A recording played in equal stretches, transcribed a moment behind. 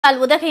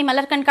உதகை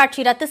மலர்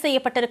கண்காட்சி ரத்து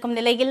செய்யப்பட்டிருக்கும்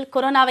நிலையில்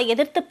கொரோனாவை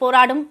எதிர்த்து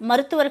போராடும்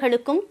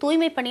மருத்துவர்களுக்கும்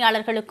தூய்மை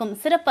பணியாளர்களுக்கும்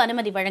சிறப்பு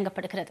அனுமதி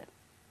வழங்கப்படுகிறது.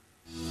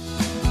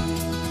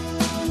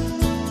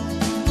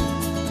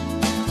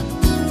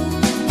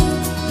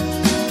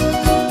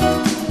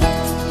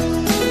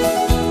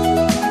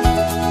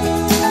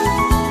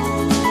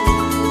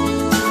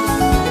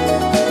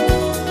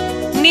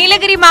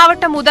 நீலகிரி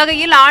மாவட்டம்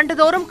உதகையில்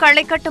ஆண்டுதோறும்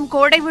களை கட்டும்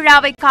கோடை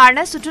விழாவை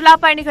காண சுற்றுலா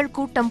பயணிகள்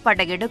கூட்டம்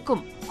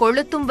படையெடுக்கும்.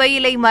 கொளுத்தும்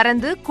வெயிலை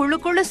மறந்து குழு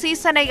குழு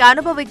சீசனை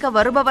அனுபவிக்க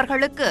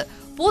வருபவர்களுக்கு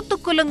பூத்து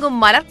குலுங்கும்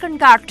மலர்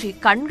கண்காட்சி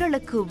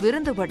கண்களுக்கு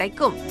விருந்து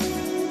படைக்கும்.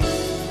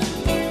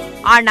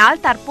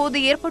 ஆனால் தற்போது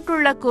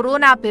ஏற்பட்டுள்ள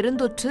கொரோனா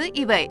பெருந்தொற்று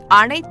இவை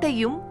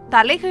அனைத்தையும்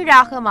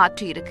தலைகீழாக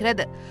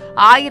மாற்றியிருக்கிறது.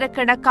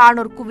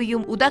 ஆயிரக்கணக்கானோர்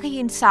குவியும்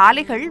உதகையின்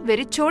சாலைகள்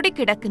வெறிச்சோடி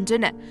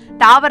கிடக்கின்றன.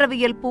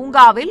 தாவரவியல்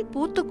பூங்காவில்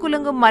பூத்து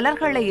குலுங்கும்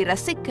மலர்களை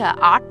ரசிக்க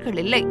ஆட்கள்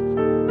இல்லை.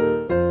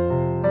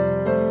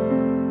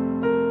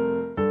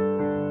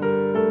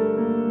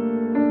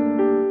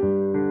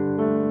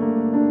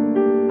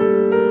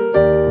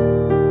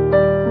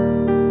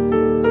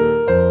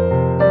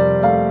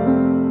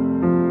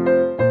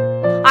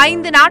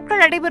 ஐந்து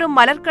நாட்கள் நடைபெறும்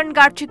மலர்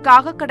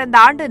கண்காட்சிக்காக கடந்த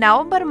ஆண்டு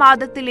நவம்பர்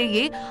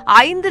மாதத்திலேயே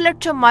 5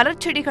 லட்சம்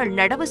மலர் செடிகள்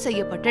நடவு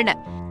செய்யப்பட்டன.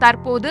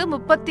 தற்போது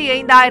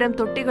 35,000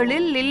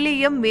 தொட்டிகளில்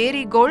லில்லியம்,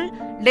 மேரிகோல்ட்,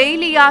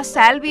 டெய்லியா,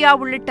 சால்வியா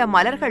உள்ளிட்ட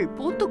மலர்கள்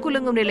பூத்து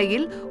குலுங்கும்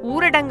நிலையில்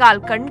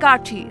ஊரடங்கால்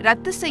கண்காட்சி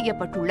ரத்து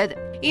செய்யப்பட்டுள்ளது.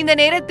 இந்த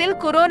நேரத்தில்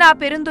கொரோனா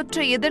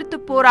பெருந்தொற்றை எதிர்த்து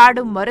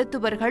போராடும்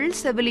மருத்துவர்கள்,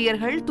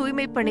 செவிலியர்கள்,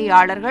 தூய்மை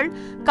பணியாளர்கள்,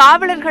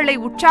 காவலர்களை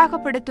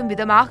உற்சாகப்படுத்தும்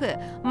விதமாக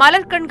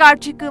மலர்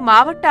கண்காட்சிக்கு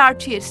மாவட்ட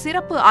ஆட்சியர்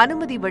சிறப்பு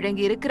அனுமதி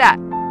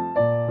வழங்கியிருக்கிறார்.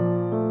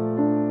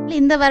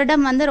 இந்த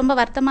வருடம் ரொம்ப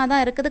வருத்தமாக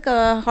தான் இருக்குது.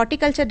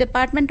 ஹார்டிகல்ச்சர்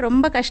டிபார்ட்மெண்ட்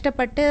ரொம்ப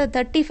கஷ்டப்பட்டு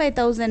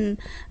 35,000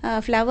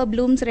 ஃப்ளவர்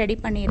ப்ளூம்ஸ் ரெடி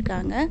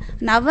பண்ணியிருக்காங்க.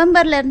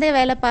 நவம்பர்லேருந்தே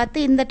வேலை பார்த்து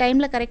இந்த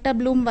டைமில் கரெக்டாக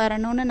ப்ளூம்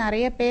வரணும்னு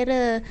நிறைய பேர்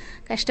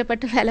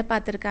கஷ்டப்பட்டு வேலை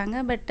பார்த்துருக்காங்க.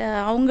 பட்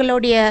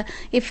அவங்களுடைய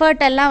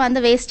எஃபர்ட் எல்லாம்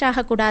வேஸ்ட்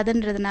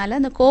ஆகக்கூடாதுன்றதுனால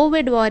இந்த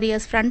கோவிட்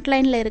வாரியர்ஸ்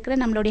ஃப்ரண்ட்லைனில் இருக்கிற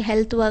நம்மளுடைய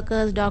ஹெல்த்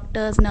ஒர்க்கர்ஸ்,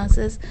 டாக்டர்ஸ்,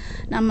 நர்சஸ்,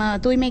 நம்ம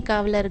தூய்மை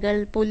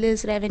காவலர்கள்,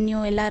 போலீஸ்,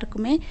 ரெவென்யூ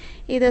எல்லாருக்குமே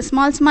இது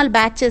ஸ்மால்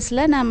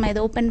பேட்சஸில் நம்ம இதை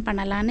ஓப்பன்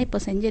பண்ணலான்னு இப்போ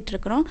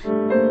செஞ்சிட்ருக்கிறோம்.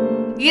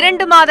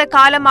 2 மாத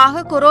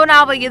காலமாக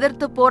கொரோனாவை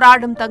எதிர்த்து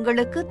போராடும்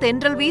தங்களுக்கு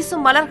தென்றல்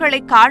வீசும் மலர்களை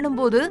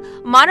காணும்போது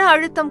மன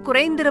அழுத்தம்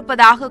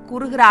குறைந்திருப்பதாக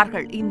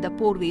கூறுகிறார்கள் இந்த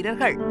போர்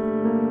வீரர்கள்.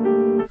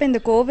 இப்போ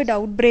இந்த கோவிட்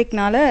அவுட்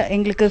பிரேக்னால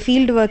எங்களுக்கு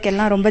ஃபீல்டு ஒர்க்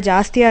எல்லாம் ரொம்ப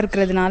ஜாஸ்தியாக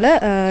இருக்கிறதுனால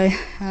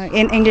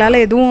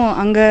எங்களால் எதுவும்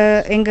அங்கே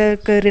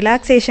எங்களுக்கு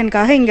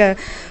ரிலாக்ஸேஷனுக்காக இங்கே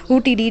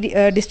ஊட்டி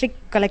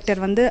டிஸ்ட்ரிக்ட்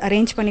கலெக்டர்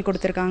அரேஞ்ச் பண்ணி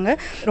கொடுத்துருக்காங்க.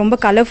 ரொம்ப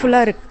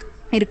கலர்ஃபுல்லாக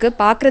இருக்குது,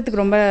 பார்க்குறதுக்கு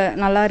ரொம்ப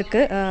நல்லா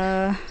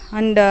இருக்குது.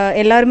 அண்ட்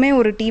எல்லாருமே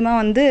ஒரு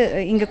டீமாக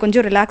இங்கே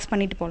கொஞ்சம் ரிலாக்ஸ்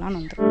பண்ணிட்டு போகலான்னு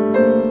வந்துடும்.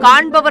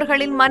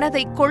 காண்பவர்களின்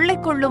மனதை கொள்ளை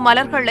கொள்ளும்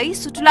மலர்களை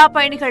சுற்றுலா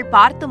பயணிகள்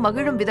பார்த்து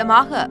மகிழும்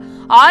விதமாக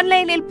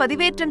ஆன்லைனில்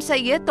பதிவேற்றம்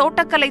செய்ய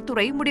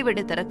தோட்டக்கலைத்துறை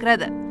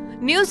முடிவெடுத்திருக்கிறது.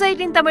 நியூஸ்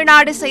 18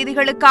 தமிழ்நாடு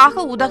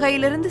செய்திகளுக்காக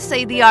உதகையிலிருந்து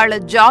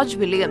செய்தியாளர் ஜார்ஜ்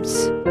வில்லியம்ஸ்.